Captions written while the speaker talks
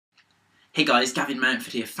Hey guys, Gavin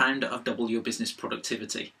Mountford here, founder of Double Your Business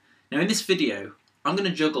Productivity. Now in this video, I'm going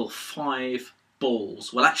to juggle 5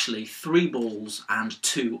 balls, well actually 3 balls and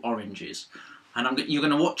 2 oranges. And you're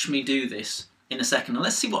going to watch me do this in a second, and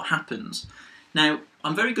let's see what happens. Now,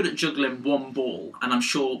 I'm very good at juggling one ball, and I'm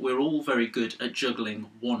sure we're all very good at juggling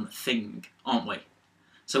one thing, aren't we?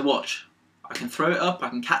 So watch, I can throw it up, I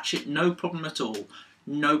can catch it, no problem at all,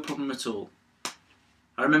 no problem at all.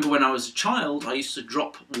 I remember when I was a child, I used to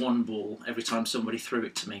drop one ball every time somebody threw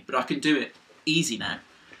it to me, but I can do it easy now.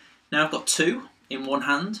 Now I've got 2 in one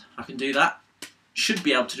hand, I can do that. Should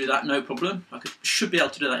be able to do that, no problem. Should be able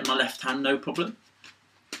to do that in my left hand, no problem.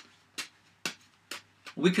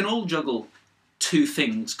 We can all juggle 2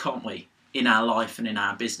 things, can't we, in our life and in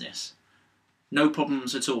our business? No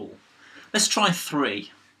problems at all. Let's try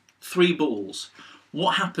 3 balls.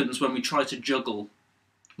 What happens when we try to juggle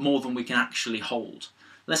more than we can actually hold?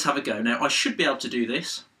 Let's have a go. Now, I should be able to do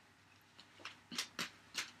this.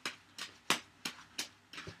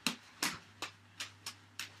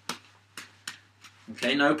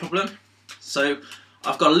 Okay, no problem. So,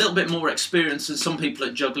 I've got a little bit more experience than some people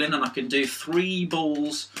at juggling, and I can do 3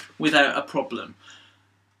 balls without a problem.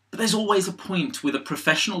 But there's always a point with a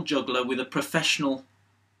professional juggler, with a professional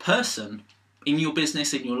person in your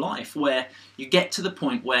business, in your life, where you get to the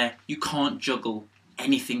point where you can't juggle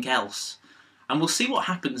anything else. And we'll see what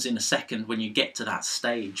happens in a second when you get to that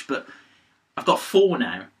stage. But I've got 4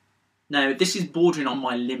 now. Now, this is bordering on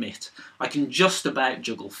my limit. I can just about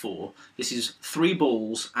juggle 4. This is 3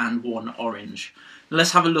 balls and 1 orange. Now,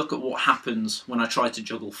 let's have a look at what happens when I try to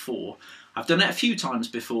juggle 4. I've done it a few times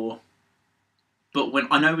before, but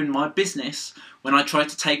I know in my business, when I try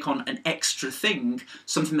to take on an extra thing,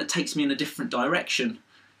 something that takes me in a different direction,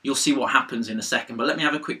 you'll see what happens in a second. But let me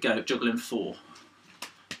have a quick go at juggling 4.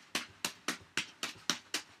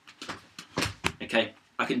 Okay,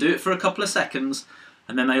 I can do it for a couple of seconds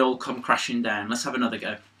and then they all come crashing down. Let's have another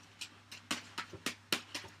go.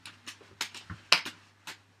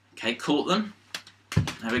 Okay, caught them.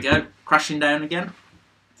 There we go, crashing down again.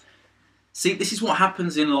 See, this is what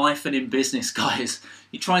happens in life and in business, guys.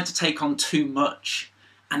 You try to take on too much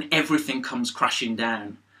and everything comes crashing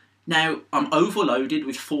down. Now, I'm overloaded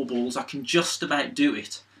with 4 balls. I can just about do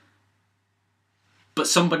it. But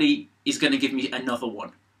somebody is going to give me another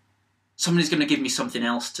one. Somebody's going to give me something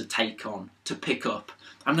else to take on, to pick up.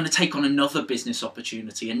 I'm going to take on another business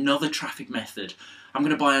opportunity, another traffic method. I'm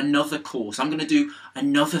going to buy another course. I'm going to do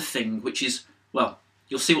another thing, which is, well,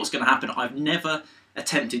 you'll see what's going to happen. I've never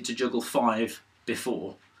attempted to juggle 5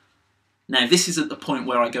 before. Now, this is at the point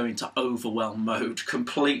where I go into overwhelm mode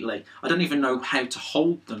completely. I don't even know how to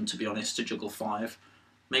hold them, to be honest, to juggle 5.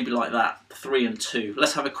 Maybe like that, 3 and 2.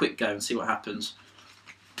 Let's have a quick go and see what happens.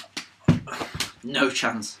 No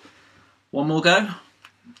chance. One more go.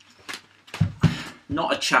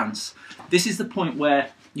 Not a chance. This is the point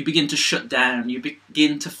where you begin to shut down. You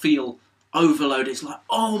begin to feel overloaded. It's like,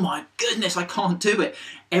 oh my goodness, I can't do it.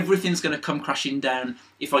 Everything's going to come crashing down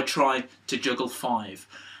if I try to juggle 5.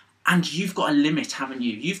 And you've got a limit, haven't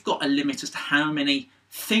you? You've got a limit as to how many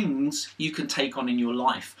things you can take on in your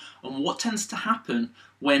life. And what tends to happen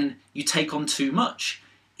when you take on too much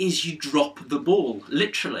is you drop the ball,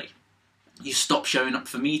 literally. You stop showing up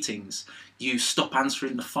for meetings, you stop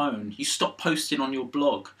answering the phone, you stop posting on your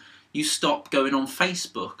blog, you stop going on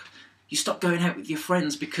Facebook, you stop going out with your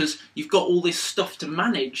friends because you've got all this stuff to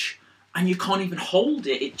manage and you can't even hold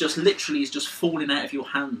it. It just literally is just falling out of your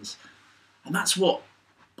hands. And that's what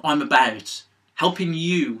I'm about, helping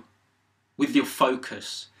you with your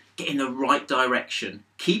focus, get in the right direction,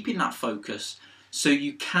 keeping that focus so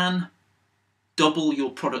you can double your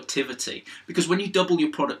productivity. Because when you double your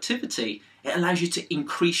productivity, it allows you to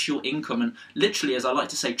increase your income and literally, as I like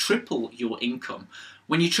to say, triple your income.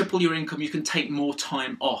 When you triple your income, you can take more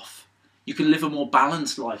time off. You can live a more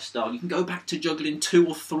balanced lifestyle. You can go back to juggling 2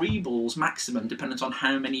 or 3 balls maximum, depending on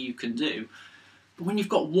how many you can do. But when you've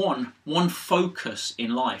got one focus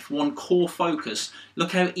in life, one core focus,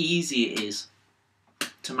 look how easy it is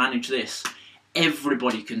to manage this.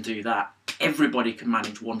 Everybody can do that. Everybody can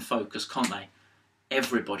manage one focus, can't they?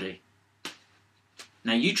 Everybody.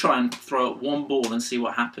 Now you try and throw up 1 ball and see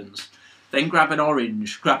what happens. Then grab an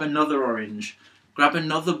orange, grab another orange, grab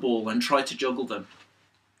another ball and try to juggle them.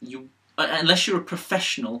 Unless you're a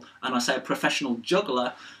professional, and I say a professional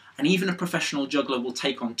juggler, and even a professional juggler will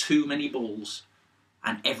take on too many balls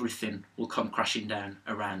and everything will come crashing down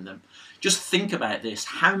around them. Just think about this.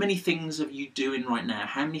 How many things are you doing right now?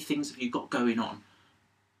 How many things have you got going on?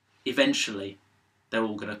 Eventually, they're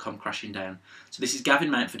all going to come crashing down. So this is Gavin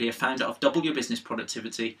Mountford here, founder of Double Your Business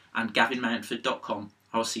Productivity and gavinmountford.com.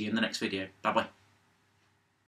 I will see you in the next video. Bye bye.